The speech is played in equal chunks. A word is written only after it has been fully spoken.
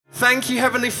Thank you,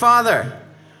 Heavenly Father,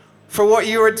 for what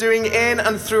you are doing in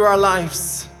and through our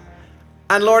lives.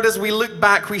 And Lord, as we look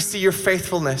back, we see your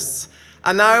faithfulness.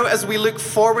 And now as we look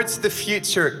forward to the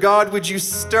future, God, would you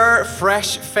stir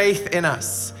fresh faith in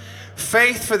us?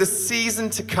 Faith for the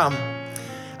season to come.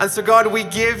 And so God, we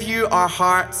give you our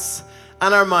hearts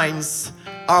and our minds,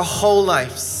 our whole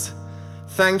lives.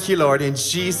 Thank you, Lord, in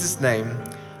Jesus' name,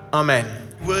 amen.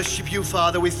 Worship you,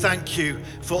 Father. We thank you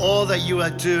for all that you are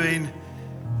doing,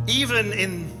 even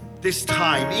in this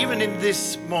time, even in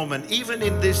this moment, even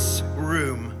in this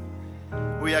room.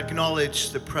 We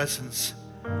acknowledge the presence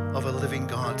of a living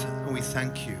God, and we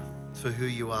thank you for who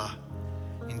you are.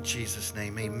 In Jesus'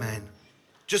 name, amen.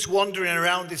 Just wandering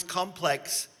around this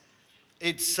complex,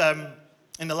 it's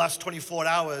in the last 24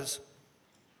 hours,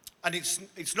 and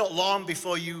it's not long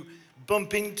before you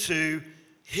bump into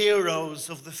heroes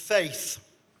of the faith.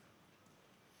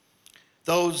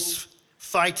 Those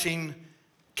fighting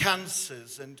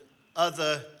cancers and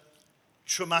other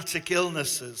traumatic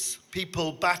illnesses,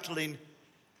 people battling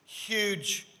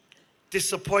huge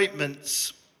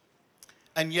disappointments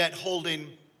and yet holding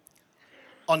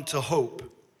onto hope.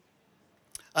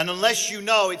 And unless you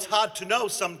know, it's hard to know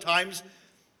sometimes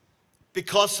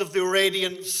because of the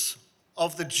radiance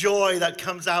of the joy that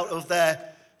comes out of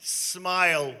their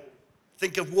smile.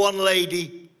 Think of one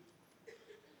lady.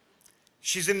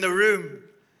 She's in the room.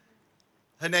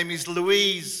 Her name is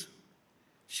Louise.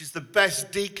 She's the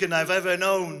best deacon I've ever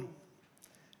known.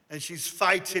 And she's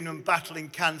fighting and battling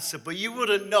cancer. But you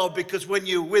wouldn't know, because when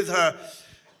you're with her,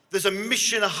 there's a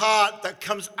mission heart that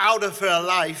comes out of her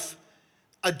life,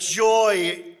 a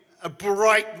joy, a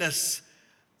brightness.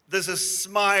 There's a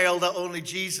smile that only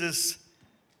Jesus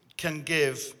can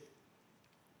give.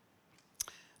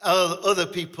 Other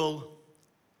people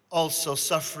also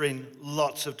suffering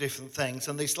lots of different things.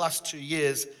 And these last 2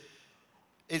 years,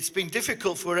 it's been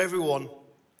difficult for everyone.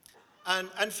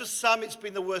 And for some, it's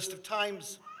been the worst of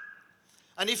times.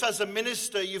 And if as a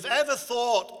minister you've ever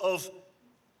thought of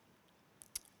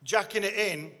jacking it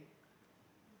in,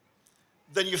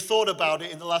 then you've thought about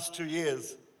it in the last 2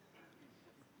 years.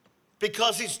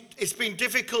 Because it's been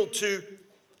difficult to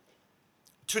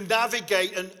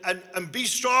navigate and be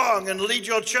strong and lead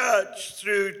your church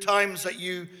through times that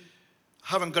you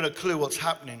haven't got a clue what's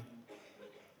happening.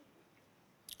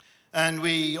 And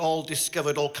we all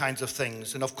discovered all kinds of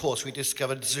things. And of course, we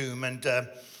discovered Zoom and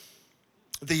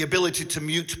the ability to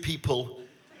mute people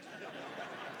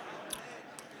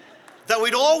that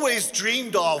we'd always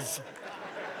dreamed of.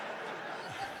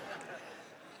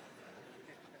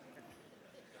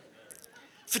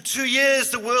 For 2 years,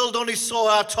 the world only saw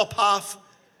our top half.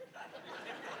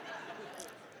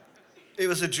 It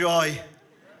was a joy.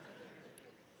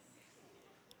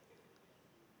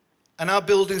 And our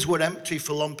buildings were empty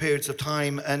for long periods of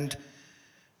time, and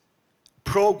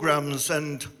programs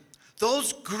and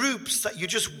those groups that you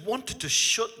just wanted to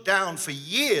shut down for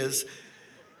years,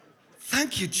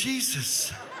 thank you,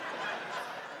 Jesus.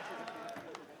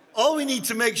 All we need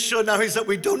to make sure now is that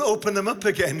we don't open them up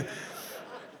again.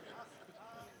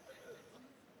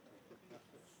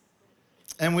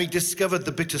 And we discovered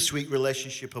the bittersweet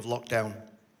relationship of lockdown.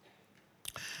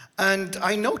 And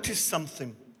I noticed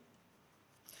something.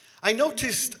 I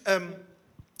noticed that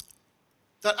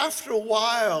after a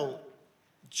while,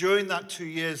 during that 2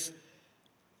 years,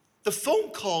 the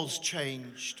phone calls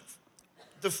changed.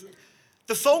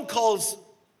 The phone calls,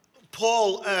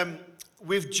 Paul,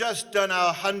 we've just done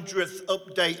our 100th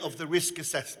update of the risk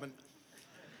assessment.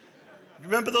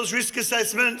 Remember those risk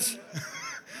assessments?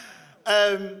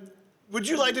 Would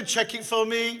you like to check it for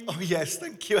me? Oh yes,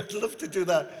 thank you, I'd love to do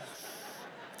that.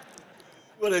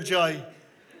 What a joy.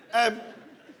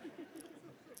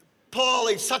 Paul,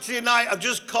 it's Saturday night, I've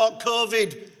just caught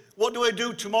COVID. What do I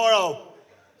do tomorrow?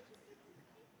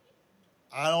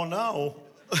 I don't know.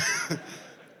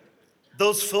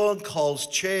 Those phone calls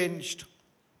changed.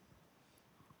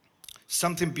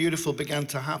 Something beautiful began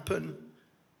to happen.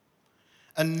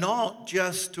 And not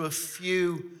just to a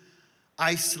few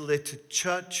isolated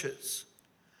churches.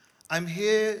 I'm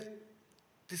here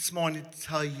this morning to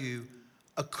tell you,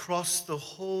 across the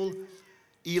whole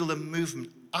Elim movement,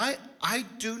 I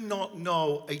do not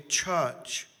know a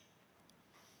church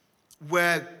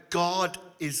where God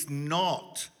is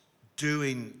not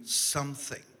doing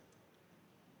something.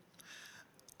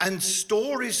 And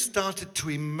stories started to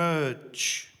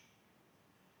emerge.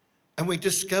 And we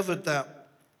discovered that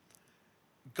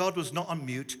God was not on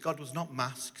mute, God was not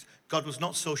masked, God was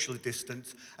not socially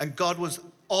distanced, and God was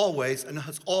always and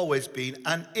has always been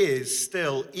and is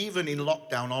still, even in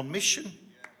lockdown, on mission.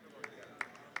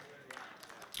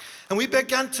 And we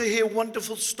began to hear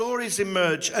wonderful stories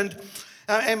emerge. And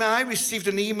I received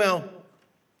an email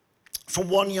from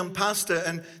one young pastor,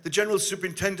 and the general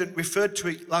superintendent referred to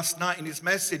it last night in his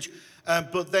message,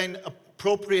 but then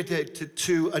appropriated it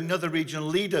to another regional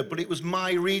leader, but it was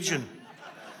my region.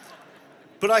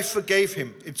 But I forgave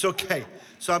him. It's okay.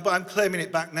 So I'm claiming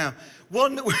it back now.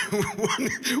 One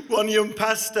young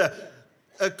pastor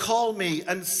called me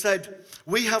and said,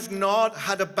 "We have not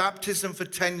had a baptism for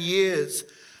 10 years.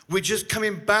 We're just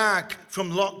coming back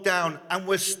from lockdown, and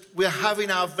we're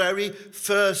having our very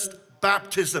first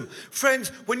baptism." Friends,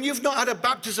 when you've not had a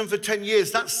baptism for 10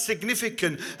 years, that's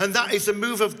significant, and that is a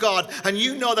move of God, and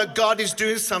you know that God is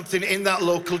doing something in that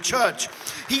local church.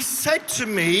 He said to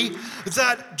me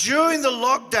that during the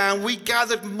lockdown, we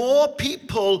gathered more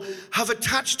people have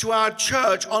attached to our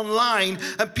church online,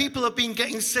 and people have been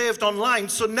getting saved online.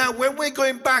 So now when we're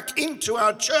going back into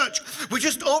our church, we're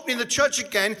just opening the church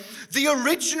again, the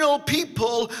original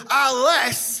people are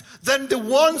less than the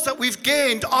ones that we've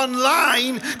gained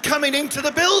online coming into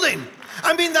the building.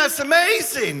 I mean, that's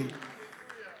amazing.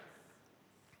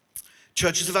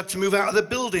 Churches have had to move out of the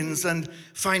buildings and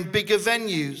find bigger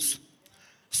venues.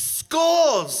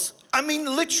 Scores, I mean,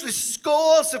 literally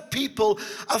scores of people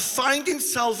are finding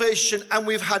salvation, and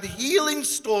we've had healing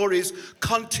stories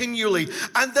continually.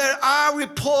 And there are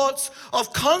reports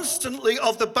of constantly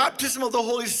of the baptism of the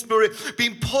Holy Spirit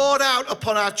being poured out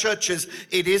upon our churches.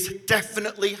 It is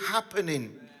definitely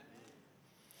happening.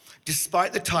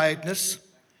 Despite the tiredness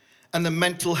and the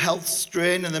mental health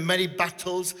strain and the many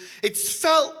battles, it's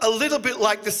felt a little bit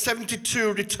like the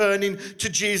 72 returning to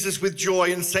Jesus with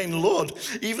joy and saying, "Lord,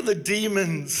 even the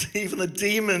demons,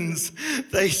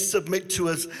 they submit to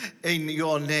us in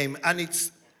your name." And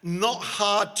it's not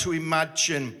hard to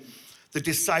imagine the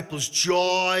disciples'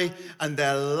 joy and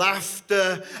their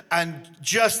laughter and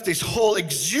just this whole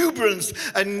exuberance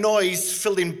and noise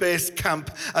filling base camp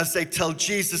as they tell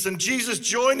Jesus. And Jesus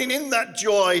joining in that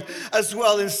joy as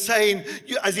well, and saying,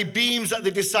 as he beams at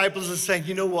the disciples and saying,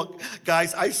 "You know what,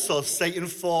 guys, I saw Satan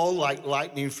fall like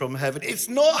lightning from heaven." It's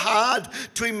not hard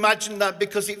to imagine that,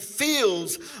 because it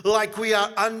feels like we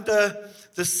are under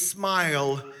the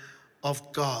smile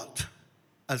of God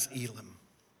as Elim.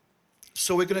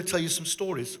 So we're going to tell you some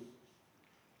stories.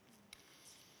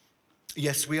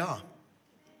 Yes, we are.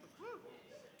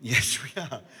 Yes, we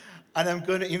are. And I'm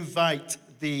going to invite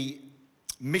the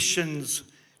missions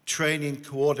training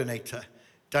coordinator,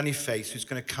 Danny Face, who's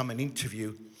going to come and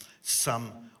interview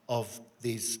some of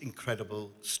these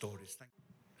incredible stories. Thank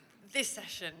you. This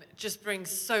session just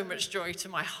brings so much joy to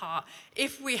my heart.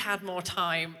 If we had more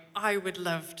time, I would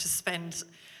love to spend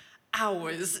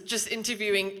hours just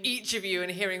interviewing each of you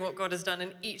and hearing what God has done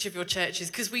in each of your churches,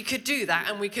 because we could do that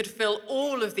and we could fill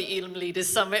all of the Elim Leaders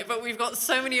Summit, but we've got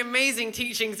so many amazing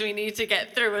teachings we need to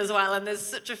get through as well, and there's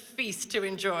such a feast to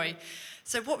enjoy.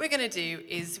 So what we're going to do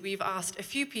is we've asked a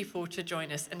few people to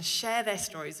join us and share their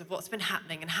stories of what's been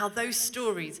happening and how those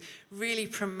stories really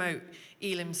promote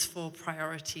Elim's 4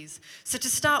 priorities. So to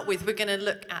start with, we're going to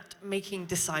look at making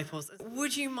disciples.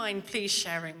 Would you mind please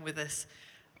sharing with us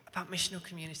about missional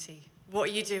community? What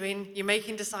are you doing? You're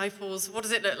making disciples. What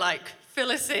does it look like? Fill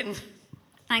us in.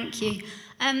 Thank you.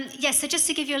 So just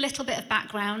to give you a little bit of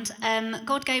background,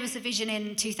 God gave us a vision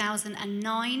in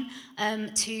 2009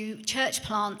 to church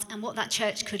plant and what that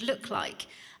church could look like.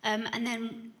 And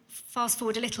then fast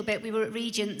forward a little bit, we were at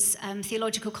Regent's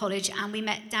Theological College, and we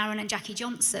met Darren and Jackie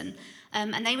Johnson.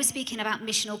 And they were speaking about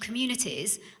missional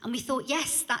communities, and we thought,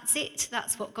 yes, that's it.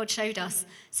 That's what God showed us.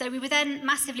 So we were then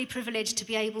massively privileged to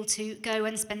be able to go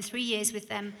and spend 3 years with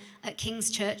them at King's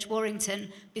Church,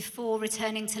 Warrington, before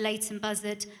returning to Leighton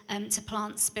Buzzard to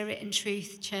plant Spirit and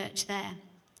Truth Church there.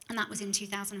 And that was in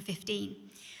 2015.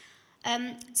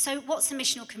 So what's a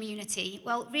missional community?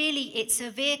 Well, really, it's a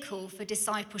vehicle for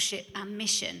discipleship and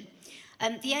mission.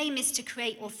 The aim is to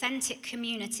create authentic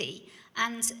community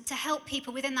and to help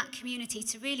people within that community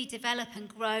to really develop and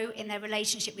grow in their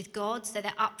relationship with God, so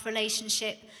their up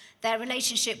relationship, their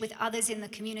relationship with others in the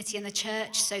community and the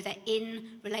church, so they're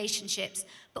in relationships,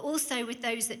 but also with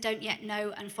those that don't yet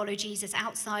know and follow Jesus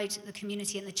outside the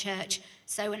community and the church,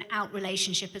 so an out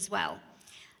relationship as well.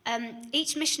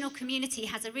 Each missional community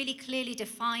has a really clearly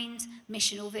defined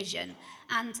missional vision,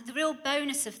 and the real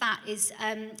bonus of that is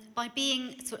by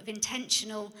being sort of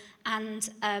intentional and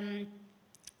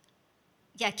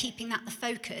keeping that the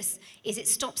focus, is it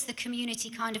stops the community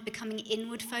kind of becoming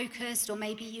inward focused or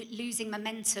maybe losing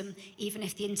momentum, even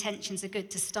if the intentions are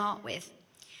good to start with.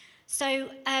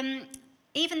 So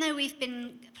even though we've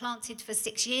been planted for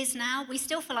 6 years now, we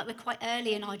still feel like we're quite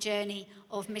early in our journey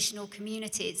of missional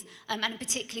communities. And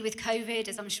particularly with COVID,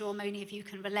 as I'm sure many of you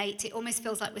can relate, it almost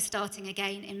feels like we're starting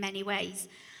again in many ways.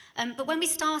 But when we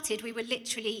started, we were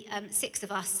literally 6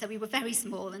 of us, so we were very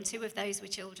small, and 2 of those were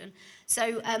children.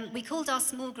 So we called our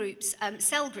small groups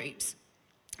cell groups.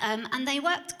 And they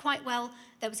worked quite well.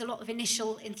 There was a lot of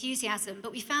initial enthusiasm,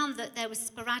 but we found that there was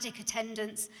sporadic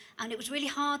attendance, and it was really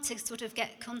hard to sort of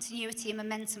get continuity and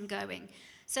momentum going.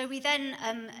 So we then,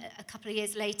 a couple of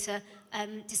years later,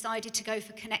 decided to go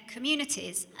for Connect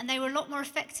Communities, and they were a lot more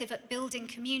effective at building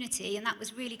community, and that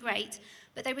was really great,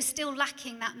 but they were still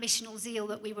lacking that missional zeal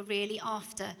that we were really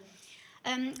after.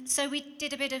 So we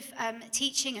did a bit of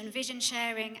teaching and vision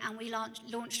sharing, and we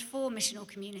launched 4 missional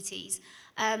communities.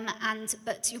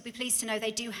 But you'll be pleased to know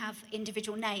they do have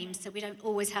individual names, so we don't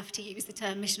always have to use the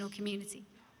term missional community.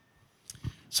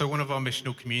 So one of our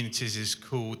missional communities is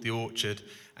called The Orchard,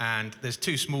 and there's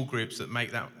 2 small groups that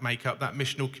make up that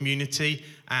missional community,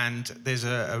 and there's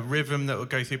a rhythm that will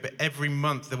go through, but every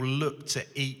month they'll look to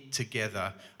eat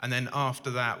together, and then after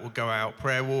that we'll go out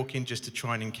prayer walking just to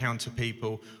try and encounter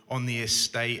people on the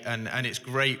estate, and it's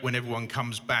great when everyone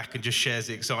comes back and just shares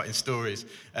the exciting stories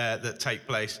that take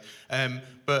place.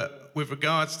 But with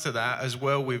regards to that as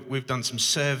well, we've done some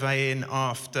surveying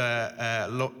after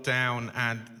lockdown,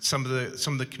 and some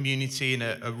of the community in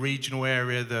a regional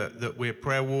area that we're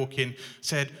prayer walking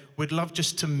said we'd love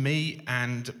just to meet,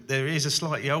 and there is a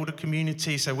slightly older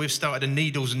community, so we've started a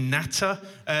Needles Natter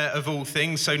of all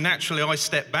things. So naturally, I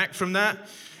stepped back from that.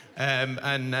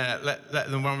 And let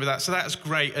them run with that. So that's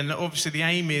great. And obviously the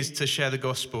aim is to share the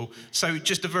gospel. So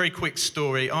just a very quick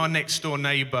story. Our next door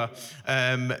neighbour,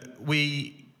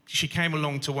 she came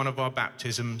along to one of our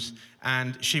baptisms,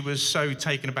 and she was so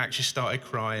taken aback she started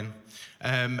crying.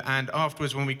 And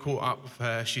afterwards, when we caught up with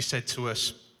her, she said to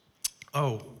us,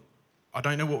 "Oh, I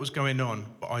don't know what was going on,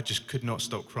 but I just could not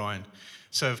stop crying."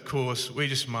 So, of course, we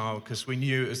just smiled because we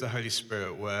knew it was the Holy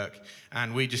Spirit at work,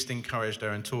 and we just encouraged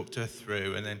her and talked her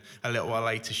through. And then a little while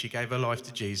later, she gave her life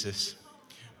to Jesus.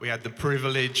 We had the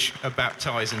privilege of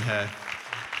baptizing her,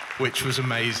 which was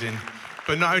amazing.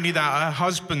 But not only that, her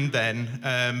husband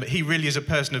then, he really is a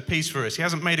person of peace for us. He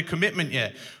hasn't made a commitment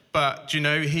yet, but,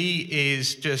 he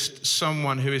is just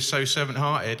someone who is so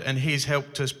servant-hearted, and he's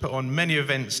helped us put on many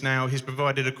events now. He's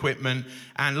provided equipment,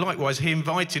 and likewise, he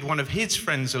invited one of his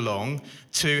friends along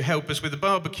to help us with the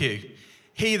barbecue.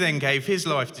 He then gave his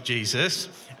life to Jesus,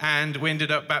 and we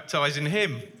ended up baptizing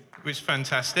him, which is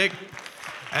fantastic.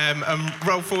 And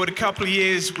roll forward a couple of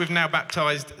years, we've now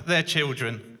baptized their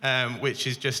children, which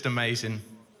is just amazing.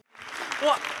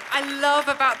 What I love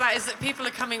about that is that people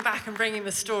are coming back and bringing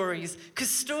the stories, because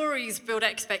stories build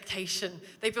expectation,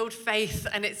 they build faith,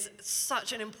 and it's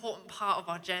such an important part of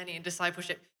our journey in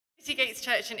discipleship. City Gates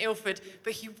Church in Ilford,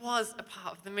 but he was a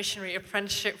part of the missionary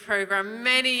apprenticeship program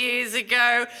many years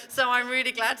ago, so I'm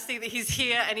really glad to see that he's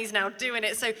here and he's now doing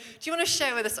it. So do you want to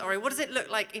share with us, Ori, what does it look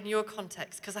like in your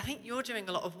context? Because I think you're doing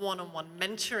a lot of one-on-one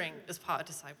mentoring as part of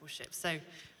discipleship, so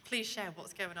please share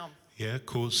what's going on. Yeah,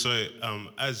 cool. So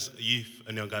as a youth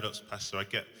and young adults pastor, I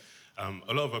get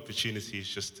a lot of opportunities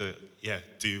just to,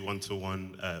 do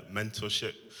one-to-one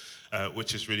mentorship,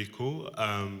 which is really cool.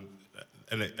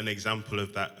 An example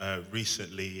of that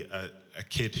recently, a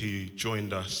kid who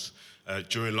joined us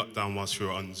during lockdown whilst we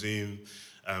were on Zoom,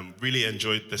 really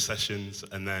enjoyed the sessions,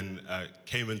 and then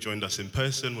came and joined us in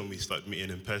person when we started meeting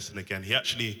in person again. He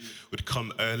actually would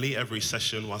come early every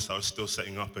session whilst I was still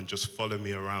setting up and just follow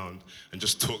me around and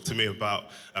just talk to me about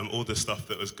all the stuff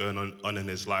that was going on in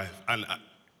his life. And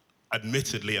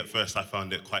admittedly, at first I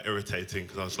found it quite irritating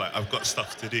because I was like, I've got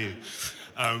stuff to do.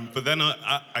 But then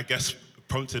I guess,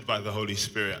 prompted by the Holy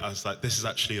Spirit, I was like, this is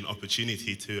actually an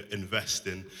opportunity to invest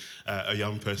in a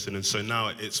young person. And so now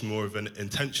it's more of an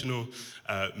intentional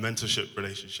mentorship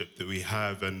relationship that we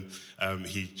have. And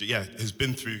he has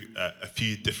been through a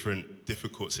few different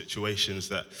difficult situations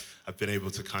that I've been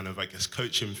able to kind of,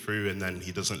 coach him through. And then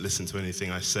he doesn't listen to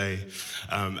anything I say,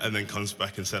 and then comes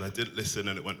back and said, I didn't listen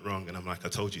and it went wrong. And I'm like, I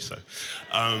told you so.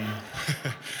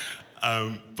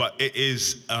 But it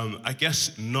is,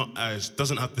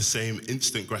 doesn't have the same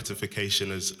instant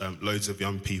gratification as loads of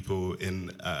young people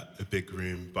in a big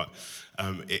room, but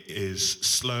it is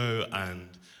slow and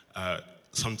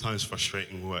sometimes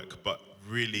frustrating work, but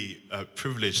really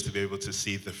privileged to be able to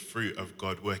see the fruit of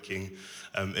God working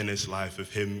in his life, of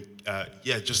him,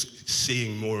 just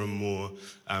seeing more and more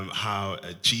how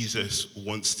Jesus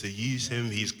wants to use him.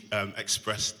 He's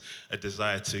expressed a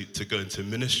desire to go into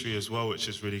ministry as well, which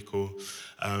is really cool.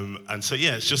 And so,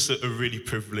 it's just a really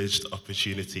privileged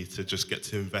opportunity to just get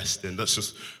to invest in, that's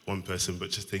just one person, but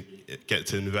just to get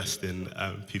to invest in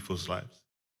people's lives.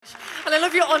 And I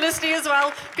love your honesty as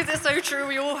well, because it's so true.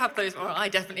 We all have those, or I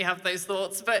definitely have those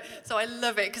thoughts. But so I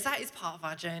love it, because that is part of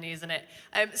our journey, isn't it?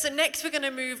 So next we're going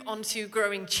to move on to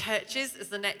growing churches as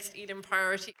the next Eden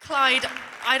priority. Clyde,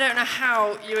 I don't know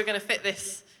how you were going to fit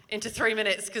this into 3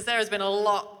 minutes, because there has been a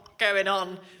lot going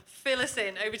on. Fill us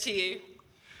in. Over to you.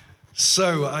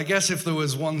 So I guess if there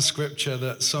was one scripture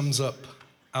that sums up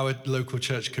our local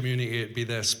church community, it'd be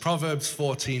this. Proverbs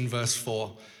 14, verse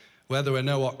 4. Where there are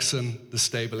no oxen, the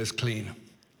stable is clean.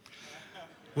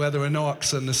 Where there are no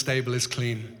oxen, the stable is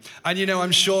clean. And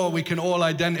I'm sure we can all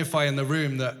identify in the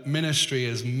room that ministry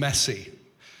is messy.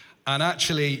 And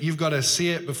actually, you've got to see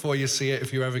it before you see it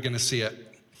if you're ever going to see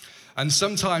it. And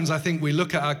sometimes I think we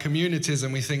look at our communities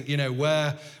and we think,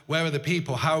 where are the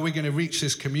people? How are we going to reach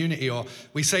this community? Or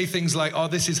we say things like, oh,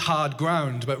 this is hard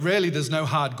ground. But really, there's no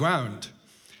hard ground.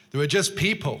 There are just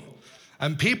people.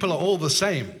 And people are all the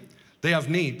same. They have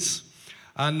needs.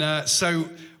 And so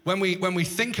when we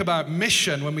think about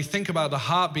mission, when we think about the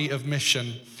heartbeat of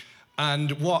mission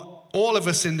and what all of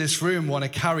us in this room want to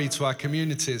carry to our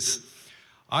communities,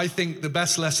 I think the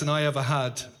best lesson I ever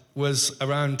had was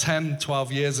around 10,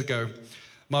 12 years ago.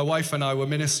 My wife and I were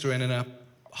ministering in a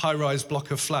high-rise block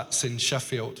of flats in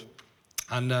Sheffield.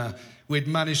 And we'd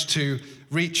managed to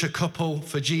reach a couple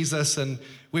for Jesus, and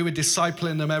we were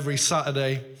discipling them every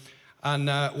Saturday. And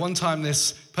one time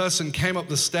this person came up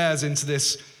the stairs into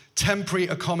this temporary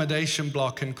accommodation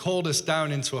block and called us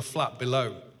down into a flat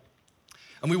below.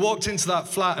 And we walked into that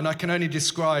flat, and I can only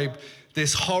describe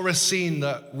this horror scene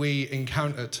that we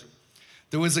encountered.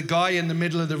 There was a guy in the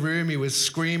middle of the room. He was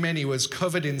screaming. He was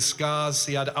covered in scars.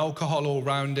 He had alcohol all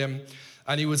around him,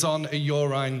 and he was on a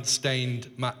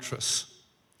urine-stained mattress.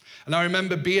 And I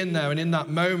remember being there, and in that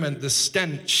moment, the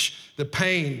stench, the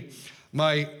pain.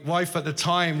 My wife at the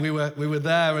time, we were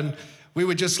there, and we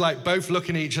were just like both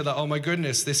looking at each other. Oh my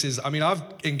goodness, I've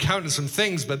encountered some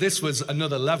things, but this was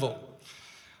another level.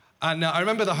 And I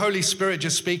remember the Holy Spirit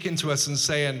just speaking to us and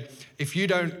saying, if you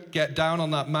don't get down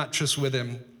on that mattress with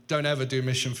him, don't ever do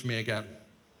mission for me again.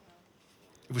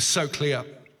 It was so clear.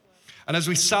 And as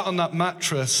we sat on that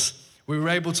mattress, we were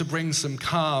able to bring some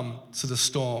calm to the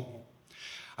storm.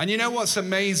 And you know what's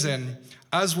amazing?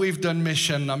 As we've done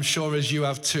mission, I'm sure as you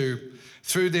have too,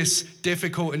 through this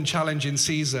difficult and challenging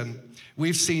season,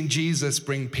 we've seen Jesus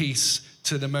bring peace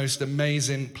to the most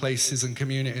amazing places and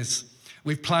communities.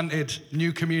 We've planted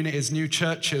new communities, new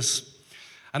churches.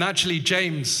 And actually,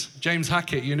 James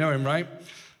Hackett, you know him, right?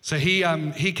 So he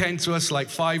came to us like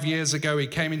 5 years ago. He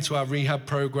came into our rehab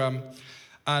program.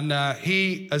 And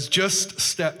he has just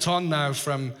stepped on now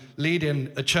from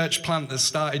leading a church plant that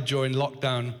started during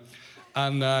lockdown.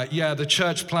 And the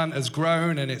church plant has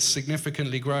grown, and it's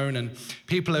significantly grown, and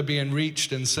people are being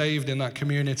reached and saved in that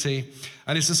community.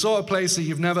 And it's the sort of place that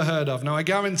you've never heard of. Now, I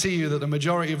guarantee you that the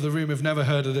majority of the room have never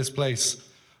heard of this place.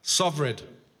 Sovrid.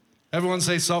 Everyone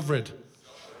say Sovrid.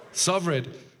 Sovrid.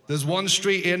 There's one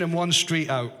street in and one street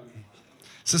out.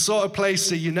 It's the sort of place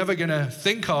that you're never going to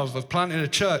think of planting a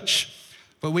church.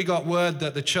 But we got word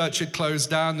that the church had closed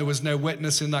down. There was no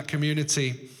witness in that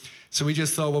community. So we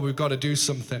just thought, well, we've got to do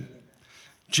something.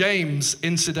 James,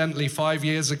 incidentally, 5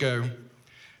 years ago,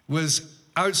 was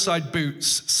outside Boots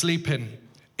sleeping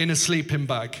in a sleeping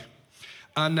bag.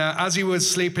 And as he was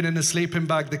sleeping in a sleeping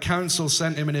bag, the council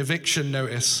sent him an eviction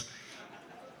notice.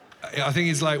 I think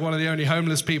he's like one of the only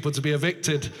homeless people to be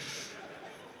evicted.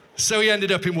 So he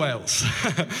ended up in Wales.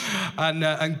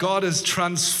 and God has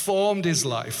transformed his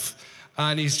life.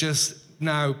 And he's just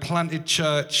now planted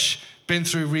church, been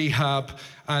through rehab,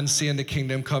 and seeing the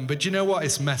kingdom come. But you know what?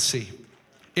 It's messy.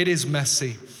 It is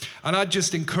messy. And I'd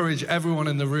just encourage everyone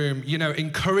in the room,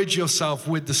 encourage yourself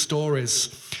with the stories.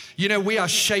 We are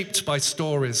shaped by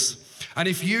stories. And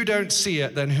if you don't see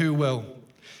it, then who will?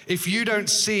 If you don't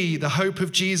see the hope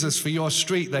of Jesus for your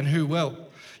street, then who will?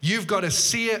 You've got to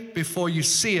see it before you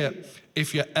see it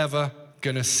if you're ever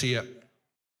going to see it.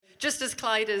 Just as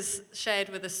Clyde has shared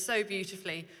with us so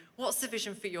beautifully, what's the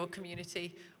vision for your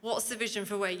community? What's the vision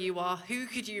for where you are? Who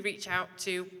could you reach out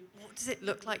to? What does it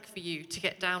look like for you to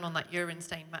get down on that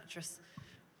urine-stained mattress?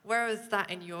 Where is that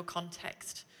in your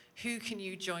context? Who can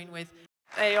you join with?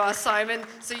 There you are, Simon.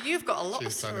 So you've got a lot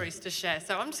of stories to share,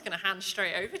 so I'm just going to hand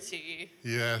straight over to you.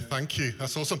 Yeah, thank you.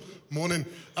 That's awesome. Morning.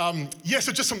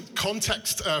 So just some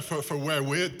context for where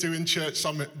we're doing church. So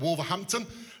I'm at Wolverhampton.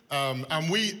 And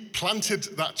we planted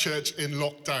that church in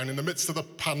lockdown in the midst of the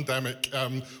pandemic.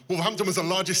 Wolverhampton was the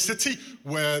largest city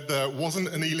where there wasn't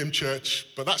an Elim church,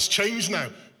 but that's changed now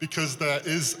because there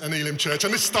is an Elim church.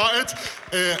 And this started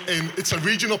it's a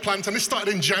regional plant, and this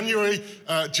started in January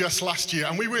just last year.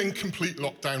 And we were in complete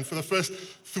lockdown. For the first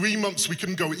 3 months, we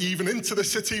couldn't go even into the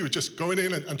city. We were just going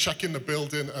in and checking the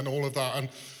building and all of that. And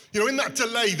in that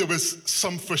delay, there was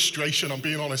some frustration, I'm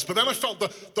being honest. But then I felt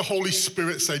the Holy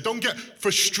Spirit say, don't get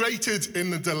frustrated in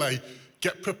the delay,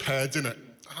 get prepared in it.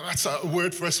 That's a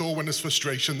word for us all when there's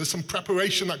frustration. There's some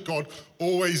preparation that God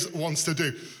always wants to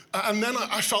do. And then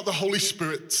I felt the Holy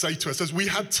Spirit say to us, as we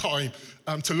had time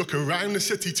to look around the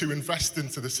city, to invest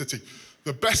into the city,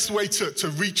 the best way to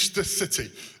reach the city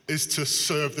is to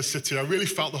serve the city. I really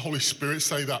felt the Holy Spirit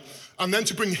say that. And then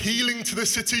to bring healing to the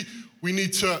city, we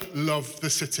need to love the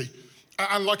city.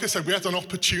 And like I said, we had an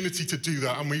opportunity to do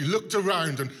that. And we looked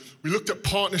around and we looked at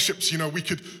partnerships,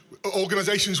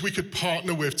 organizations we could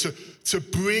partner with to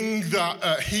bring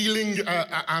that healing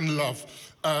and love.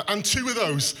 And two of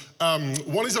those,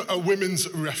 one is a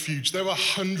women's refuge. There are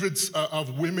hundreds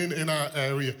of women in our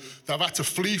area that have had to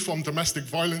flee from domestic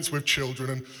violence with children.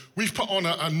 And we've put on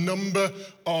a number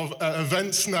of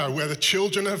events now where the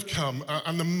children have come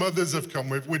and the mothers have come.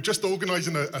 We're just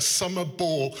organizing a summer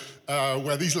ball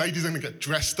where these ladies are going to get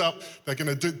dressed up. They're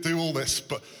going to do all this.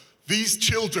 But these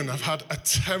children have had a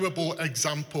terrible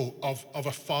example of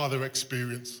a father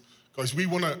experience. Guys, we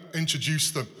want to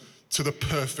introduce them to the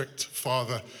perfect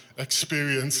father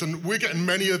experience. And we're getting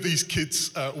many of these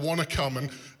kids want to come,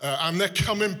 and they're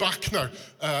coming back now.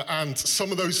 And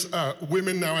some of those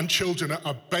women now and children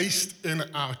are based in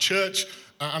our church,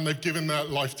 and they've given their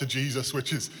life to Jesus,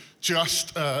 which is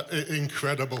just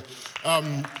incredible.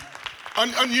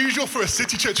 Unusual for a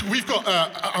city church. We've got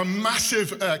a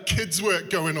massive kids work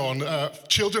going on.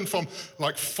 Children from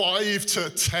like 5 to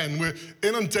 10. We're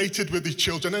inundated with these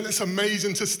children, and it's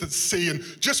amazing to see. And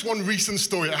just one recent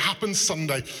story. It happened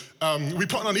Sunday. We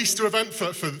put on an Easter event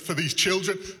for these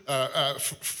children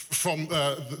from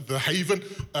the Haven,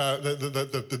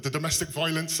 the domestic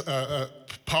violence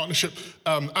partnership.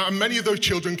 And many of those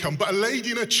children come. But a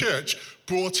lady in a church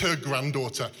brought her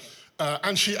granddaughter.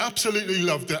 And she absolutely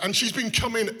loved it. And she's been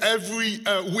coming every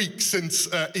week since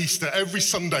Easter, every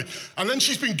Sunday. And then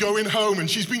she's been going home and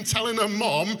she's been telling her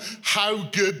mom how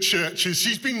good church is.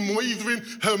 She's been wavering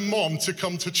her mom to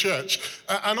come to church.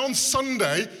 And on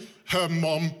Sunday, her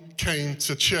mom came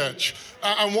to church.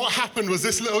 And what happened was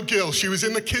this little girl, she was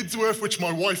in the kids' work, which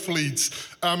my wife leads.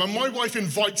 And my wife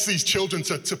invites these children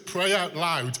to pray out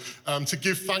loud, to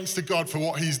give thanks to God for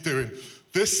what he's doing.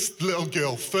 This little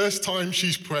girl, first time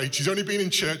she's prayed, she's only been in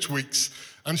church weeks,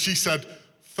 and she said,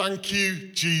 "Thank you,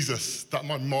 Jesus, that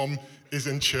my mom is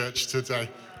in church today."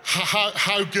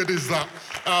 How good is that?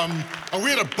 And we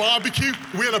had a barbecue.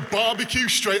 We had a barbecue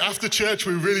straight after church.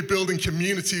 We were really building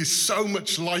community. So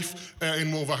much life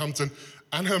in Wolverhampton.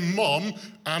 And her mom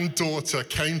and daughter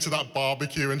came to that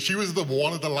barbecue, and she was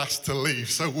one of the last to leave.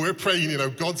 So we're praying,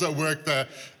 God's at work there,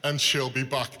 and she'll be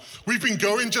back. We've been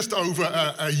going just over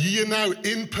a year now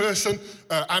in person,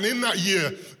 and in that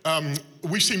year,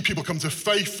 we've seen people come to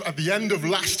faith. At the end of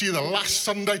last year, the last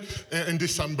Sunday in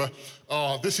December,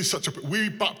 we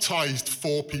baptized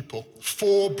 4 people,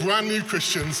 4 brand new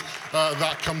Christians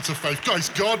that come to faith. Guys,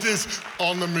 God is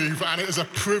on the move, and it is a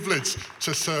privilege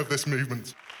to serve this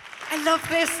movement. I love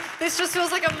this. This just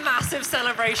feels like a massive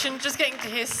celebration, just getting to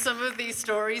hear some of these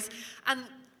stories. And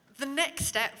the next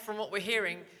step from what we're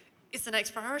hearing is the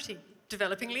next priority,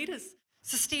 developing leaders.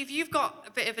 So Steve, you've got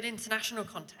a bit of an international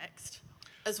context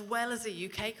as well as a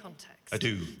UK context. I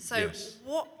do, So yes.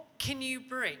 what can you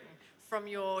bring from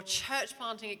your church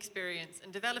planting experience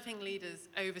and developing leaders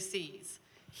overseas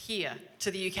here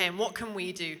to the UK, and what can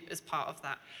we do as part of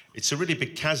that? It's a really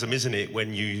big chasm, isn't it,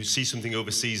 when you see something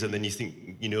overseas and then you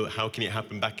think, how can it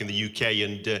happen back in the UK?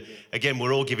 And again,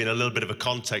 we're all giving a little bit of a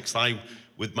context. I,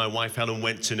 with my wife Helen,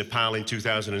 went to Nepal in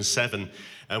 2007,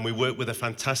 and we worked with a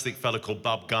fantastic fellow called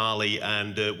Bob Ghali,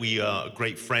 and we are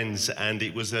great friends, and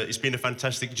it's been a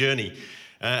fantastic journey.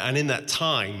 And in that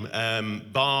time,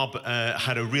 Bob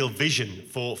had a real vision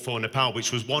for Nepal,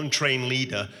 which was one trained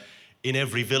leader in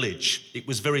every village. It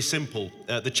was very simple.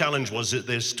 The challenge was that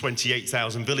there's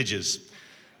 28,000 villages,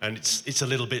 and it's a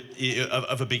little bit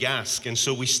of a big ask. And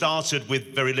so we started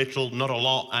with very little, not a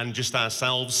lot, and just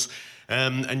ourselves.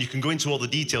 And you can go into all the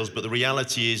details, but the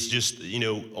reality is just,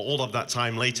 all of that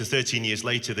time later, 13 years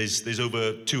later, there's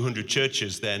over 200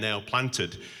 churches there now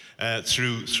planted.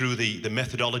 through the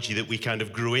methodology that we kind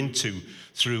of grew into,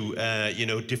 through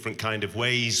different kind of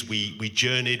ways. We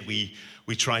journeyed,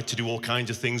 we tried to do all kinds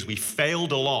of things. We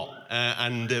failed a lot,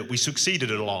 and we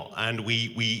succeeded a lot. And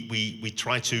we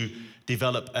tried to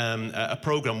develop a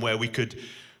program where we could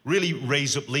really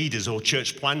raise up leaders or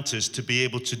church planters to be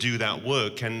able to do that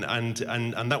work. And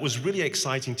that was really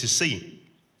exciting to see.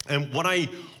 And what I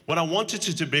wanted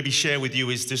to maybe share with you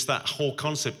is just that whole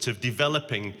concept of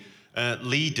developing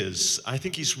leaders. I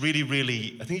think it's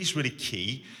really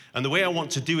key. And the way I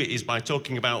want to do it is by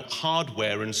talking about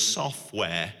hardware and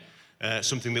software.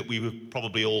 Something that we would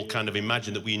probably all kind of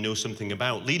imagine that we know something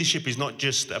about. Leadership is not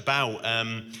just about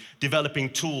developing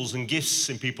tools and gifts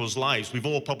in people's lives. We've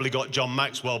all probably got John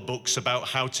Maxwell books about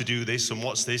how to do this and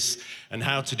what's this and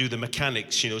how to do the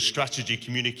mechanics, strategy,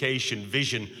 communication,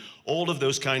 vision, all of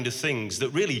those kind of things that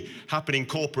really happen in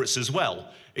corporates as well.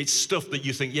 It's stuff that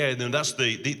you think, that's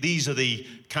these are the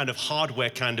kind of hardware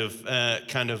kind of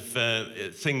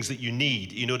things that you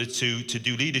need in order to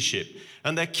do leadership.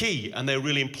 And they're key and they're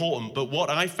really important. But what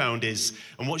I found is,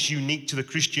 and what's unique to the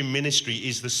Christian ministry,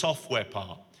 is the software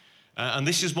part. And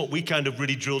this is what we kind of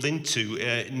really drilled into,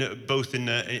 both in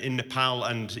Nepal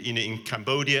and in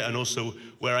Cambodia, and also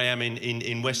where I am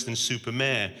in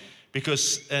Weston-super-Mare.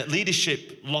 Because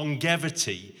leadership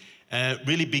longevity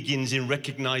really begins in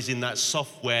recognizing that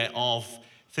software of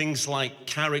things like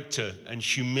character and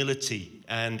humility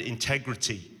and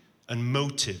integrity and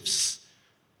motives.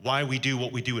 Why we do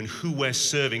what we do and who we're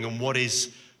serving and what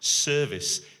is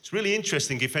service. It's really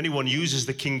interesting if anyone uses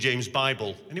the King James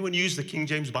Bible. Anyone use the King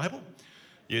James Bible?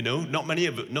 Not many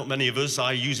of us.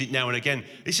 I use it now and again.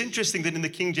 It's interesting that in the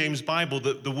King James Bible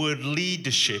that the word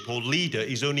leadership or leader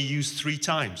is only used 3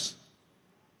 times.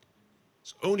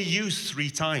 It's only used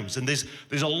 3 times. And there's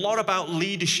a lot about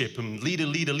leadership and leader.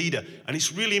 And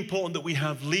it's really important that we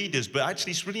have leaders. But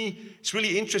actually, it's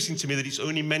really interesting to me that it's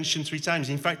only mentioned 3 times.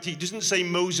 In fact, it doesn't say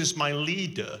Moses, my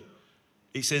leader.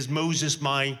 It says Moses,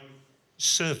 my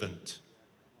servant.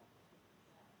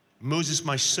 Moses,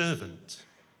 my servant.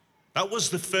 That was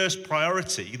the first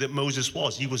priority that Moses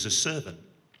was. He was a servant.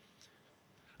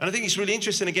 And I think it's really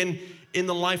interesting, again, in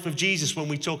the life of Jesus when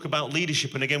we talk about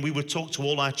leadership. And again, we would talk to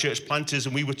all our church planters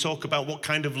and we would talk about what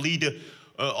kind of leader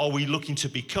are we looking to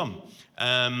become.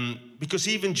 Because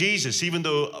even Jesus, even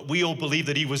though we all believe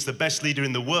that he was the best leader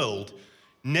in the world,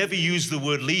 never used the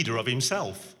word leader of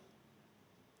himself.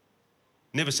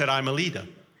 Never said, I'm a leader.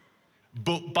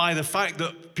 But by the fact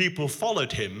that people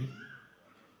followed him,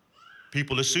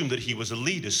 people assumed that he was a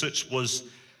leader. Such was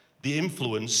the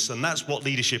influence, and that's what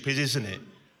leadership is, isn't it?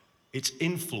 It's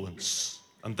influence.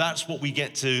 And that's what we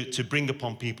get to bring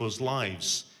upon people's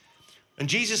lives. And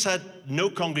Jesus had no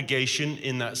congregation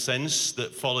in that sense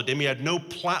that followed him. He had no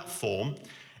platform,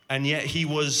 and yet he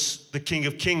was the King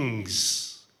of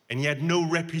Kings. And he had no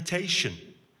reputation,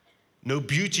 no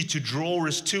beauty to draw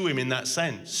us to him in that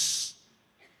sense.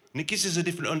 And it gives us a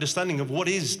different understanding of what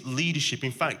is leadership.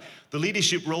 In fact, the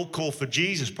leadership roll call for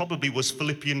Jesus probably was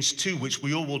Philippians 2, which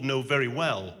we all will know very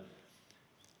well.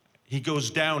 He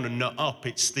goes down and not up.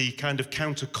 It's the kind of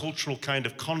countercultural kind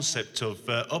of concept of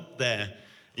up there,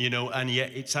 and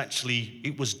yet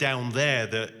it was down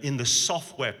there, in the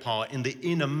software part, in the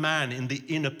inner man, in the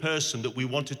inner person that we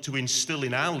wanted to instill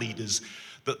in our leaders,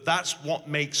 that's what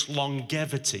makes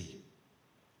longevity.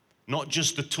 Not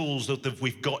just the tools that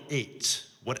we've got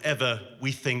whatever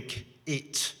we think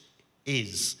it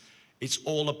is. It's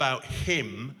all about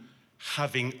him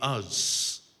having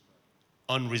us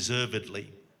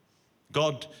unreservedly.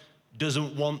 God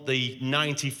doesn't want the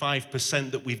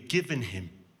 95% that we've given him.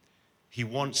 He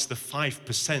wants the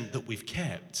 5% that we've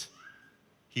kept.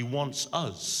 He wants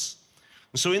us.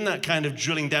 And so in that kind of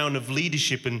drilling down of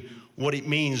leadership and what it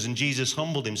means, and Jesus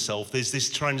humbled himself, there's this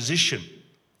transition.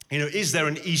 Is there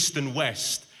an east and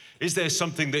west? Is there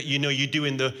something that you do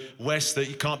in the west that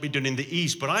you can't be done in the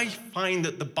east? But I find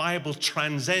that the Bible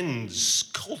transcends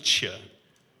culture.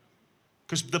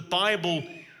 Because the Bible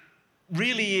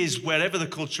really is, wherever the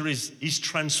culture is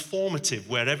transformative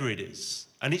wherever it is.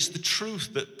 And it's the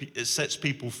truth that sets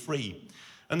people free.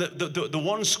 And the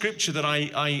one scripture that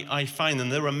I find,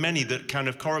 and there are many that kind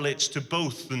of correlates to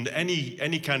both and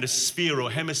any kind of sphere or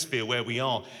hemisphere where we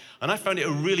are. And I found it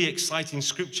a really exciting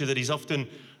scripture that is often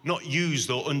not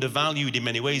used or undervalued in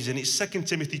many ways. And it's 2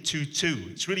 Timothy 2:2.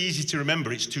 It's really easy to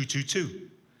remember. It's 2:2:2. You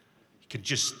can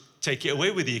just take it away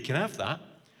with you. You can have that.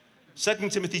 2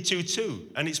 Timothy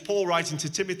 2:2, and it's Paul writing to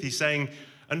Timothy saying,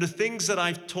 and the things that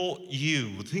I've taught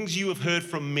you, the things you have heard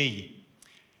from me,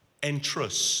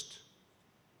 entrust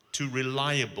to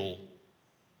reliable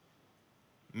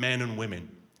men and women.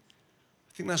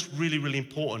 I think that's really, really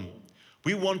important.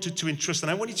 We wanted to entrust,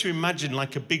 and I want you to imagine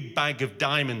like a big bag of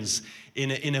diamonds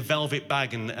in a velvet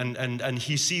bag, and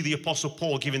you see the Apostle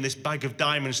Paul giving this bag of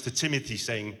diamonds to Timothy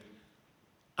saying,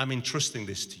 I'm entrusting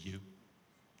this to you.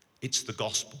 It's the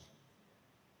gospel.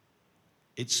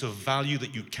 It's a value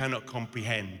that you cannot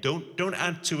comprehend. Don't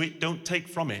add to it, don't take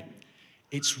from it.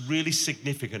 It's really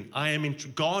significant.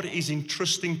 God is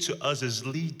entrusting to us as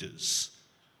leaders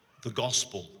the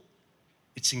gospel.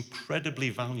 It's incredibly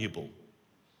valuable.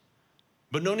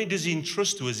 But not only does he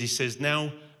entrust to us, he says,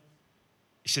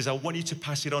 I want you to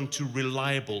pass it on to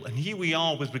reliable. And here we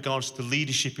are with regards to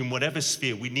leadership in whatever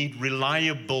sphere. We need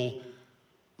reliable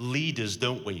leaders,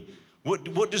 don't we?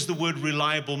 What does the word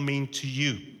reliable mean to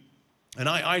you? And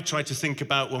I try to think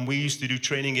about when we used to do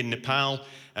training in Nepal,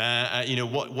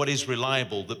 what is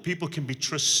reliable? That people can be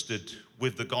trusted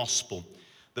with the gospel.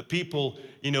 That people,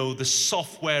 the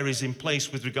software is in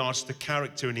place with regards to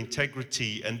character and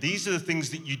integrity. And these are the things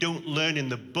that you don't learn in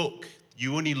the book.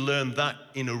 You only learn that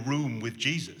in a room with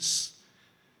Jesus.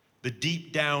 The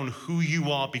deep down who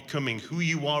you are becoming, who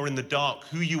you are in the dark,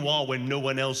 who you are when no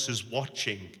one else is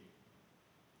watching.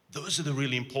 Those are the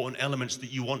really important elements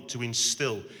that you want to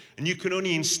instill. And you can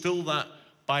only instill that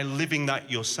by living that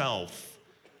yourself.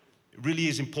 It really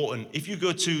is important. If you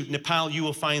go to Nepal, you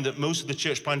will find that most of the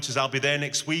church planters, I'll be there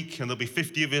next week, and there'll be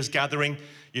 50 of us gathering.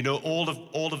 All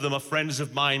of them are friends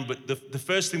of mine, but the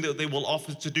first thing that they will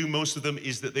offer to do, most of them,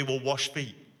 is that they will wash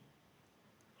feet.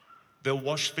 They'll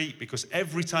wash feet, because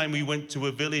every time we went to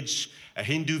a village, a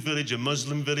Hindu village, a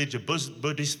Muslim village, a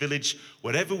Buddhist village,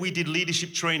 whatever we did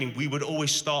leadership training, we would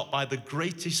always start by the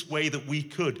greatest way that we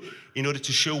could in order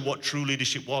to show what true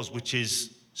leadership was, which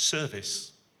is service.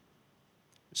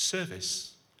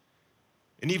 Service.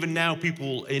 And even now,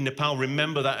 people in Nepal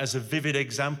remember that as a vivid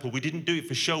example. We didn't do it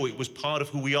for show. It was part of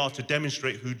who we are, to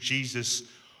demonstrate who Jesus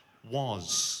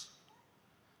was.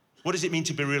 What does it mean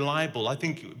to be reliable? I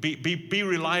think be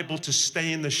reliable to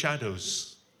stay in the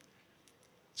shadows.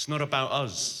 It's not about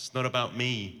us. It's not about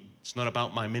me. It's not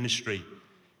about my ministry.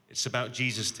 It's about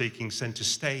Jesus taking center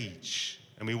stage.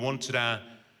 And we wanted our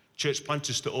church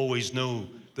planters to always know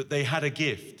that they had a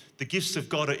gift. The gifts of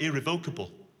God are irrevocable.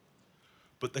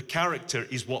 But the character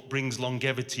is what brings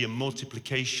longevity and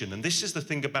multiplication. And this is the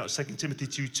thing about 2 Timothy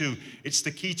 2:2. It's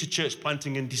the key to church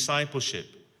planting and discipleship,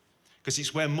 because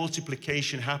it's where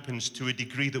multiplication happens to a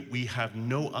degree that we have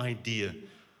no idea.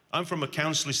 I'm from a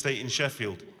council estate in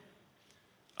Sheffield.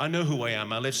 I know who I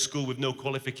am. I left school with no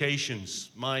qualifications.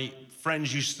 My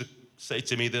friends used to say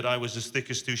to me that I was as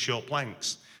thick as two short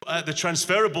planks. The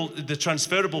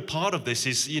transferable part of this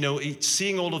is, it's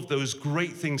seeing all of those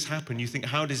great things happen. You think,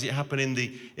 how does it happen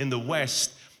in the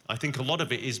West? I think a lot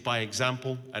of it is by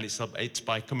example, and it's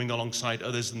by coming alongside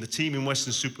others. And the team in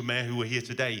Weston-super-Mare who are here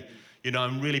today,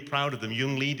 I'm really proud of them.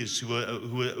 Young leaders who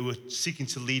are seeking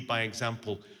to lead by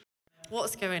example.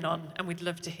 What's going on? And we'd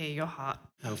love to hear your heart.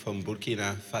 I'm from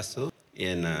Burkina Faso,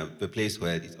 in the place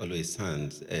where it always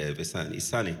the sun is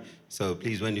sunny. So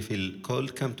please, when you feel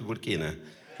cold, come to Burkina.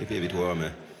 It'll be a bit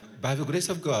warmer. By the grace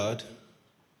of God,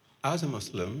 I was a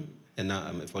Muslim, and now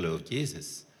I'm a follower of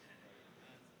Jesus.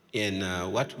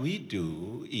 And what we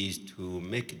do is to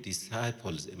make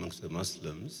disciples amongst the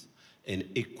Muslims and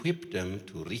equip them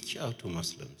to reach out to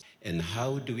Muslims. And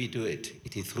how do we do it?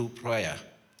 It is through prayer.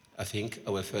 I think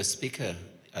our first speaker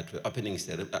at the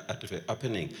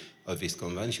opening of this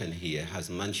convention here has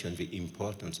mentioned the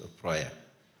importance of prayer.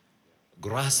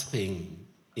 Grasping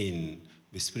in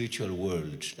the spiritual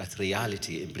world, that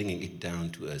reality, and bringing it down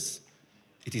to us.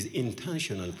 It is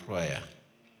intentional prayer,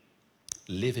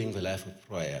 living the life of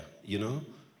prayer.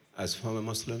 As former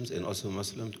Muslims and also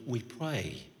Muslims, we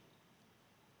pray.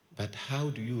 But how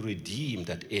do you redeem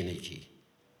that energy?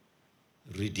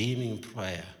 Redeeming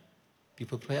prayer.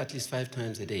 People pray at least 5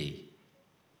 times a day.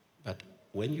 But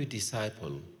when you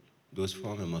disciple those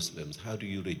former Muslims, how do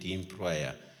you redeem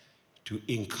prayer? To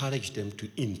encourage them to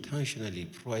intentionally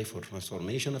pray for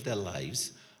transformation of their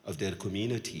lives, of their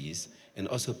communities, and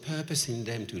also purposing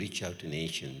them to reach out to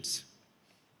nations.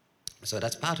 So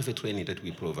that's part of the training that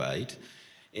we provide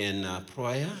in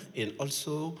prayer, and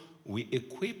also we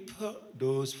equip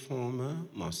those former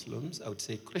Muslims, I would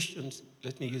say Christians,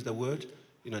 let me use the word,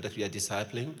 that we are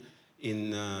discipling,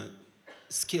 in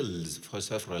skills for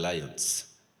self-reliance.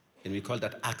 And we call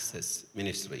that access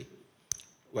ministry.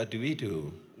 What do we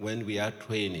do when we are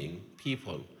training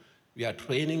people? We are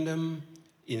training them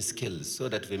in skills so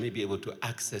that they may be able to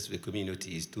access the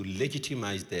communities, to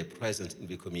legitimize their presence in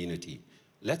the community.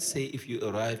 Let's say if you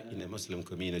arrive in a Muslim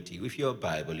community with your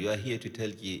Bible, you are here to tell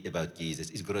you about Jesus,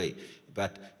 it's great.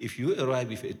 But if you arrive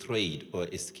with a trade or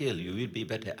a skill, you will be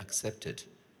better accepted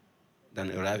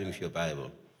than arriving with your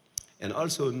Bible. And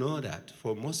also know that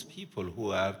for most people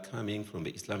who are coming from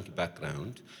the Islamic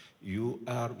background, you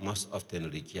are most often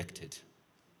rejected.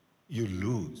 You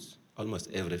lose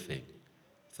almost everything.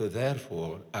 So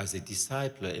therefore, as a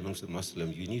discipler amongst the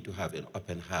Muslims, you need to have an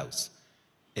open house,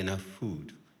 enough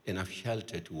food, enough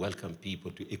shelter to welcome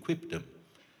people, to equip them,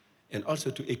 and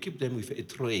also to equip them with a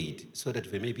trade so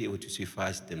that they may be able to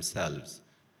suffice themselves,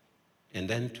 and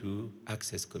then to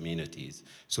access communities.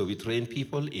 So we train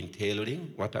people in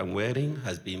tailoring. What I'm wearing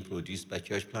has been produced by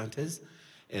church planters,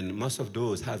 and most of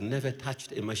those have never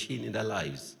touched a machine in their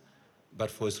lives. But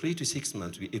for 3 to 6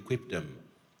 months, we equip them.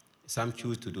 Some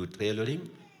choose to do tailoring.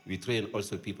 We train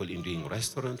also people in doing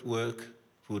restaurant work,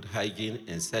 food hygiene,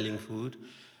 and selling food.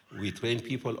 We train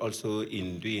people also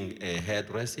in doing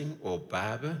hairdressing or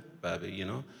barber,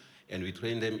 and we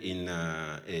train them in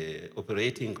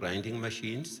operating grinding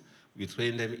machines. We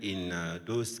train them in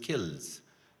those skills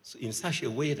in such a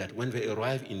way that when they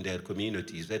arrive in their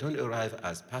communities, they don't arrive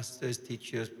as pastors,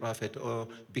 teachers, prophets, or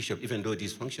bishops, even though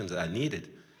these functions are needed,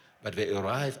 but they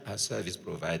arrive as service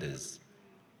providers.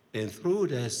 And through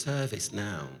their service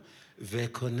now, they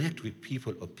connect with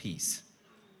people of peace.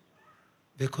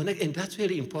 They connect, and that's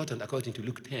very important according to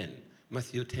Luke 10,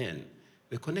 Matthew 10.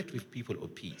 They connect with people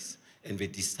of peace, and they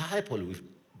disciple with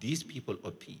these people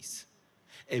of peace.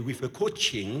 And with the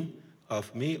coaching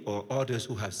of me or others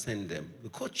who have sent them. The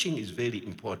coaching is very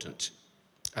important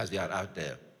as they are out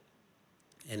there.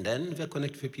 And then they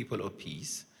connect with people of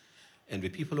peace, and the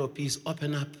people of peace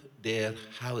open up their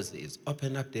houses,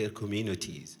 open up their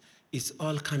communities. It's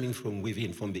all coming from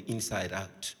within, from the inside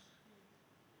out.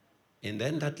 And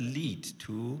then that leads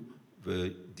to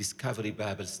the Discovery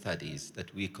Bible studies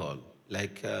that we call,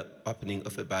 like opening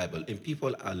of a Bible. And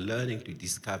people are learning to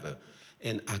discover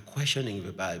and are questioning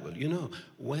the Bible. You know,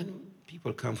 when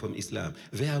people come from Islam,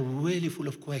 they are really full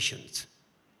of questions.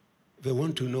 They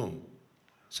want to know.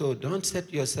 So don't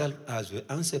set yourself as the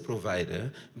answer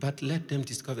provider, but let them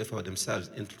discover for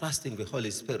themselves and trusting the Holy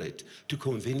Spirit to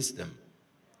convince them.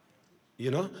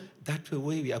 You know, that's the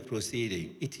way we are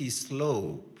proceeding. It is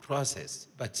slow process,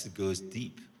 but it goes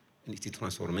deep, and it is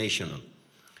transformational.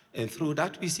 And through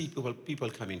that, we see people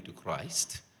coming to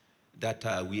Christ, that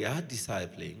we are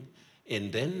discipling,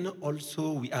 and then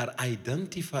also we are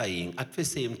identifying at the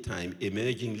same time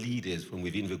emerging leaders from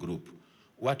within the group.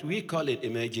 What we call an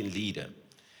emerging leader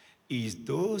is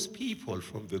those people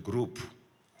from the group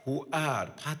who are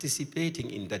participating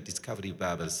in that Discovery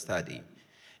Bible study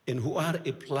and who are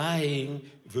applying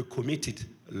the committed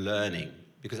learning.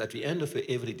 Because at the end of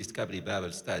every Discovery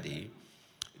Bible study,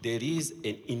 there is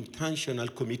an intentional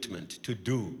commitment to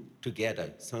do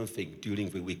together something during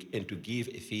the week and to give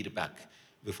a feedback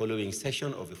the following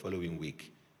session or the following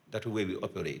week. That's the way we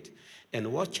operate.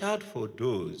 And watch out for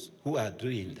those who are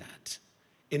doing that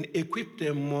and equip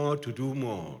them more to do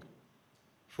more.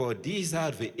 For these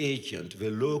are the agent, the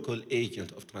local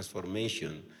agent of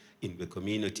transformation in the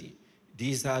community.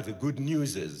 These are the good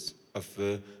newsers of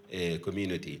the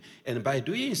community. And by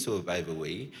doing so, by the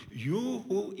way, you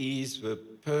who is the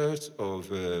part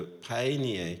of a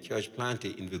pioneer church planter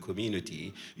in the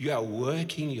community, you are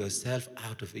working yourself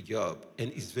out of a job.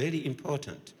 And it's very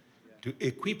important to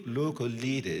equip local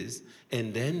leaders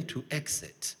and then to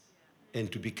exit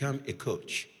and to become a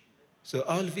coach. So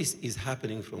all this is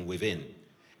happening from within.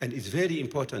 And it's very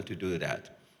important to do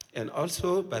that. And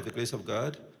also, by the grace of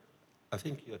God, I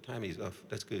think your time is off.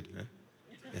 That's good, huh?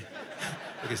 Yeah.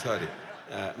 Okay, sorry.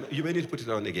 You may need to put it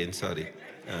on again, sorry.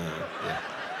 Yeah.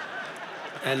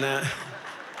 And,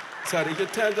 sorry, you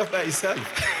turned off by itself.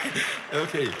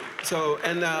 Okay, so,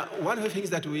 and one of the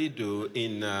things that we do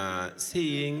in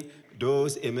seeing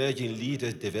those emerging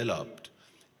leaders developed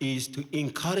is to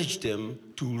encourage them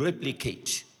to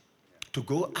replicate, to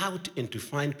go out and to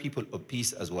find people of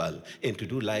peace as well, and to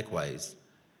do likewise.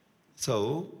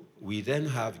 So we then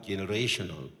have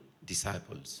generational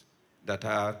disciples that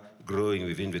are growing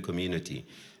within the community.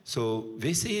 So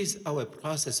this is our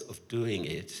process of doing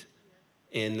it,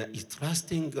 and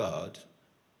trusting God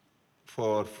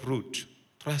for fruit,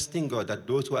 trusting God that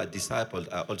those who are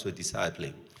discipled are also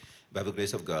discipling by the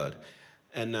grace of God.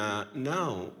 And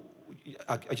now,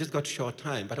 I just got short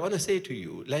time, but I want to say to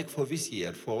you, like for this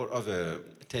year, for over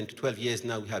 10 to 12 years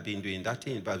now, we have been doing that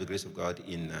thing by the grace of God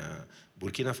in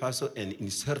Burkina Faso and in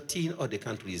 13 other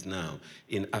countries now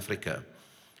in Africa.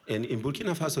 And in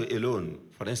Burkina Faso alone,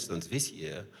 for instance, this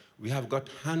year, we have got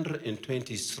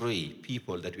 123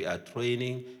 people that we are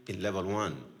training in level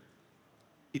 1.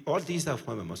 All these are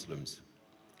former Muslims.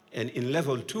 And in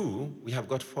level 2, we have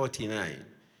got 49.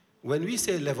 when we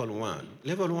say level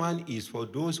one is for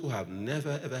those who have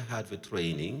never ever had the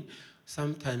training.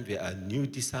 Sometimes there are new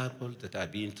disciples that are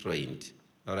being trained,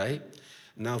 all right?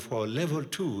 Now for level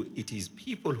 2, it is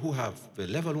people who have the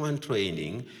level 1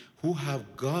 training, who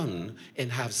have gone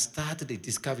and have started a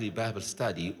Discovery Bible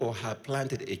study or have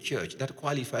planted a church. That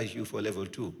qualifies you for level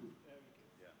 2.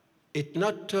 It's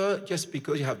not just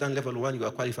because you have done level 1, you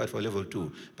are qualified for level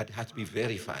 2, but it has to be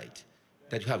verified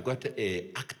that you have got an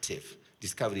active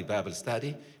Discovery Bible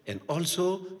study, and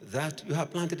also that you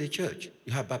have planted a church,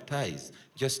 you have baptized.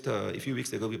 Just a few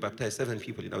weeks ago, we baptized 7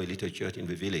 people in our little church in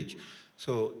the village.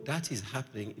 So that is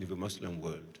happening in the Muslim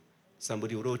world.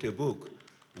 Somebody wrote a book,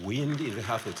 Wind in the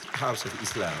House of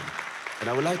Islam. And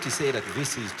I would like to say that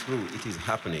this is true, it is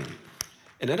happening.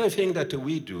 Another thing that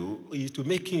we do is to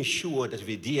making sure that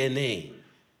the DNA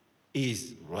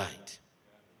is right,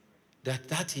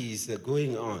 that is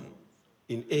going on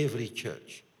in every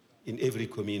church, in every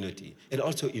community, and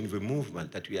also in the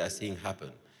movement that we are seeing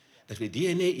happen. That the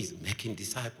DNA is making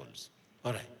disciples,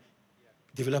 all right,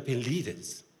 developing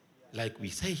leaders, like we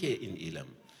say here in Elam,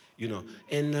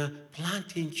 and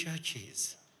planting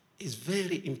churches is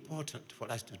very important for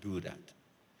us to do that,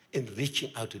 and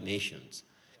reaching out to nations,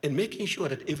 and making sure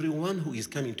that everyone who is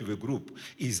coming to the group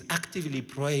is actively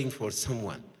praying for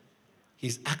someone.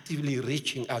 He's actively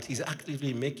reaching out. He's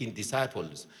actively making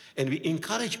disciples. And we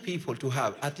encourage people to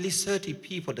have at least 30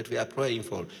 people that we are praying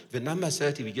for. The number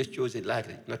 30, we just chose it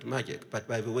lightly, not magic, but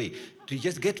by the way, to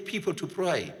just get people to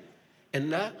pray.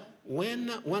 And when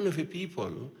one of the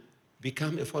people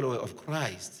become a follower of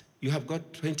Christ, you have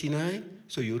got 29,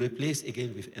 so you replace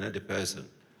again with another person.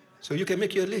 So you can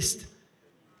make your list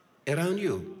around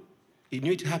you. You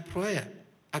need to have prayer,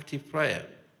 active prayer.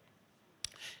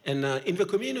 And in the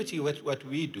community, what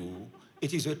we do,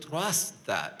 it is a trust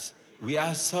that we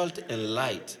are salt and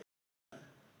light.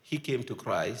 He came to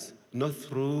Christ, not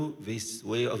through this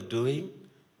way of doing,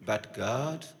 but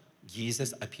God,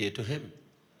 Jesus appeared to him.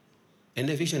 And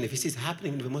the vision, if this is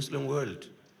happening in the Muslim world,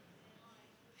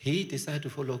 he decided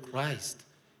to follow Christ,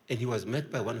 and he was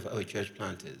met by one of our church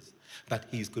planters, but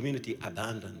his community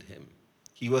abandoned him.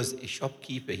 He was a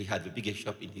shopkeeper. He had the biggest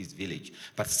shop in his village.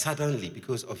 But suddenly,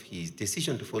 because of his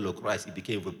decision to follow Christ, he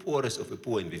became the poorest of the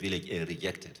poor in the village and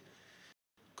rejected.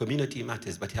 Community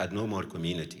matters, but he had no more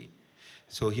community.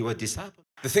 So he was discipled.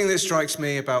 The thing that strikes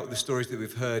me about the stories that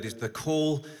we've heard is the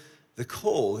call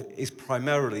is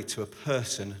primarily to a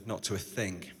person, not to a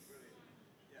thing.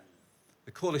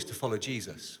 The call is to follow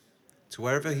Jesus, to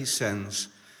wherever he sends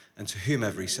and to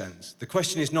whomever he sends. The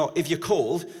question is not if you're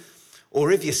called, or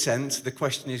if you're sent, the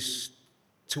question is,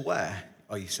 to where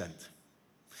are you sent?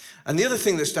 And the other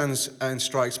thing that stands and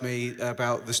strikes me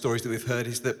about the stories that we've heard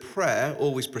is that prayer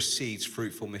always precedes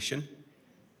fruitful mission,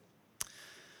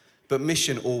 but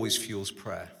mission always fuels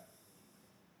prayer.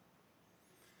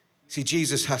 See,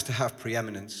 Jesus has to have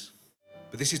preeminence,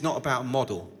 but this is not about a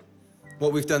model.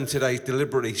 What we've done today is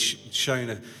deliberately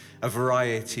shown a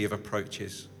variety of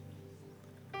approaches,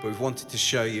 but we've wanted to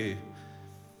show you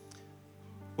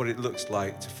what it looks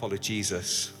like to follow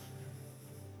Jesus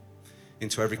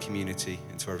into every community,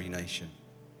 into every nation.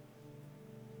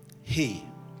 He,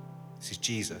 this is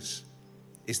Jesus,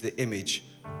 is the image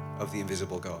of the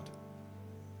invisible God,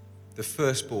 the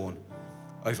firstborn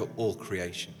over all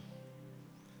creation.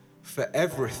 For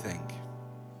everything,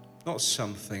 not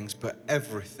some things, but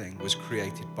everything was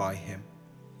created by him,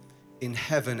 in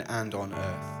heaven and on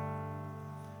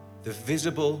earth, the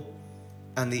visible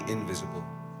and the invisible,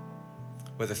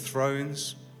 whether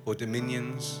thrones or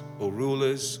dominions or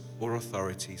rulers or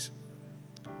authorities.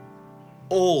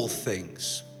 All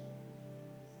things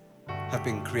have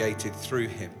been created through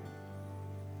him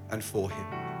and for him.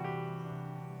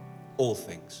 All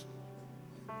things.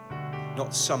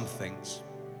 Not some things.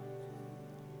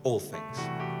 All things.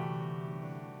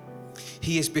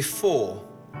 He is before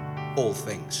all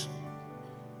things.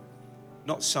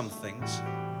 Not some things.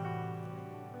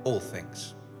 All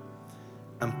things.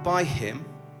 And by him,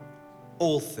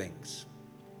 all things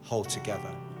hold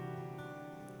together.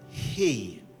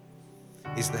 He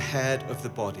is the head of the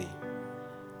body,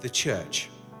 the church.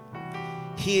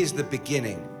 He is the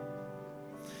beginning,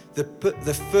 the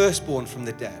firstborn from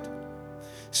the dead,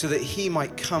 so that he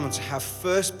might come to have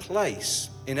first place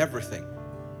in everything.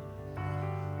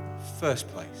 First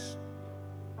place.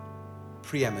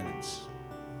 Preeminence.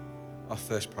 Our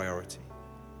first priority.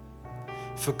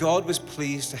 For God was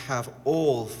pleased to have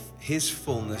all his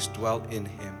fullness dwell in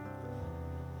him,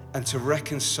 and to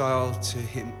reconcile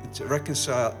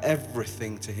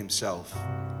everything to himself.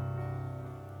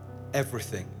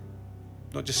 Everything.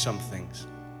 Not just some things.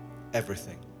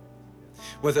 Everything.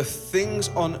 whether things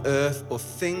on earth or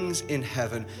things in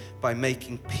heaven, by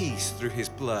making peace through his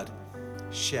blood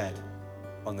shed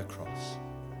on the cross.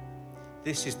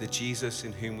 This is the Jesus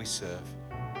in whom we serve.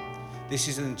 This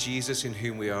is the Jesus in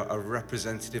whom we are a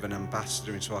representative and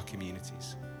ambassador into our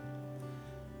communities.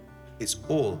 It's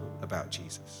all about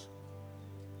Jesus.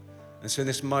 And so in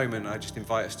this moment, I just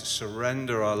invite us to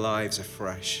surrender our lives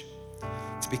afresh,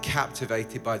 to be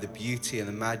captivated by the beauty and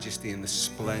the majesty and the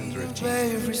splendor of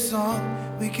Jesus. Every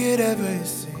song we could ever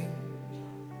sing.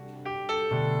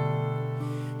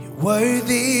 You're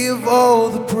worthy of all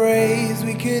the praise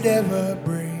we could ever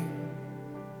bring.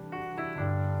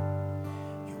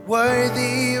 You're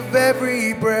worthy of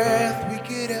every breath we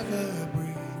could ever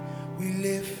breathe. We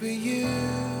live for you.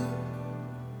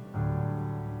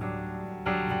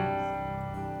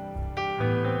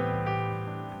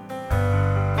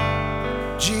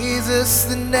 Jesus,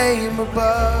 the name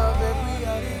above every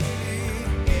other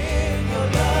name. Give your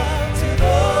love to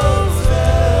those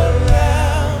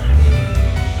around me.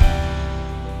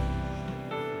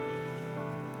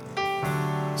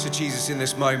 So Jesus, in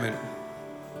this moment,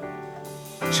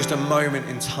 it's just a moment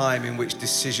in time in which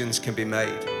decisions can be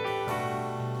made.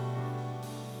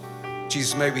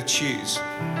 Jesus, may we choose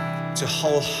to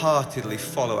wholeheartedly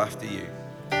follow after you,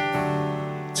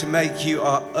 to make you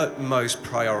our utmost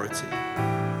priority,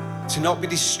 to not be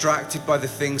distracted by the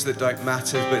things that don't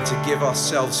matter, but to give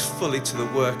ourselves fully to the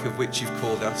work of which you've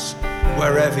called us,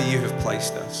 wherever you have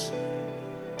placed us.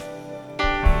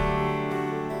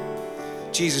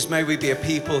 Jesus, may we be a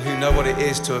people who know what it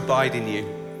is to abide in you,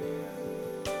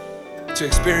 to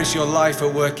experience your life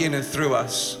at work in and through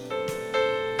us.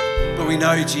 But we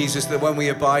know, Jesus, that when we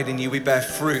abide in you, we bear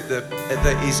fruit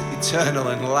that is eternal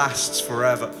and lasts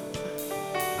forever.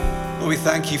 Lord, we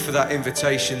thank you for that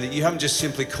invitation, that you haven't just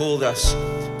simply called us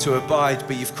to abide,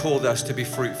 but you've called us to be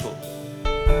fruitful.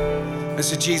 And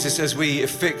so, Jesus, as we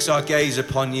fix our gaze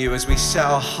upon you, as we set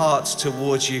our hearts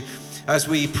towards you, as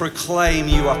we proclaim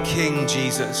you are King,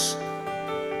 Jesus,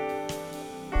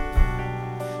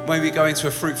 may we go into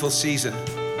a fruitful season,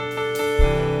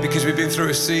 because we've been through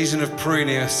a season of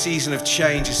pruning, a season of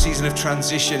change, a season of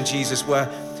transition, Jesus, where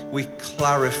we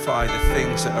clarify the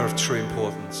things that are of true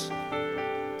importance.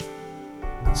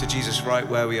 So Jesus, right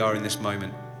where we are in this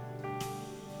moment,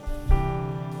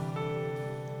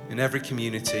 in every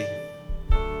community,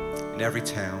 in every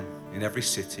town, in every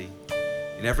city,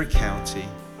 in every county,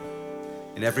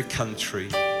 in every country,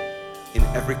 in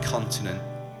every continent,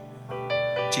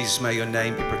 Jesus, may your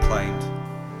name be proclaimed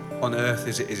on earth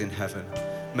as it is in heaven.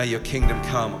 May your kingdom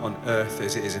come on earth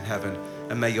as it is in heaven.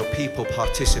 And may your people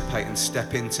participate and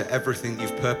step into everything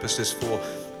you've purposed us for,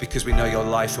 because we know your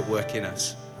life at work in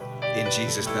us. In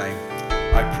Jesus' name,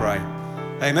 I pray.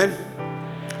 Amen.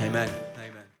 Amen.